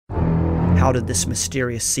How did this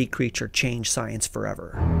mysterious sea creature change science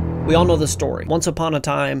forever? We all know the story. Once upon a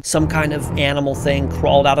time, some kind of animal thing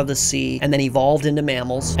crawled out of the sea and then evolved into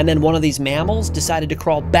mammals. And then one of these mammals decided to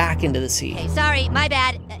crawl back into the sea. Hey, sorry, my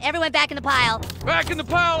bad. Everyone back in the pile. Back in the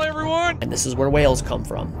pile, everyone! And this is where whales come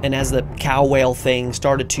from. And as the cow whale thing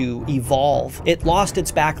started to evolve, it lost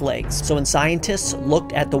its back legs. So when scientists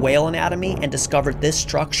looked at the whale anatomy and discovered this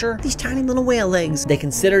structure, these tiny little whale legs, they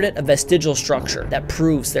considered it a vestigial structure that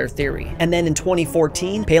proves their theory. And then in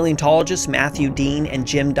 2014, paleontologists Matthew Dean and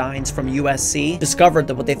Jim Dines from USC discovered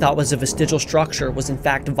that what they thought was a vestigial structure was in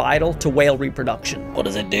fact vital to whale reproduction. What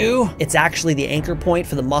does it do? It's actually the anchor point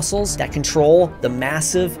for the muscles that control the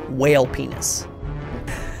massive whale penis.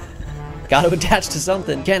 Got to attach to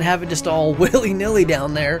something. Can't have it just all willy-nilly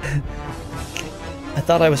down there. I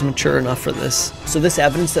thought I was mature enough for this. So this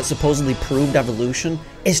evidence that supposedly proved evolution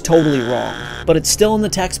is totally wrong, but it's still in the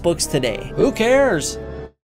textbooks today. Who cares?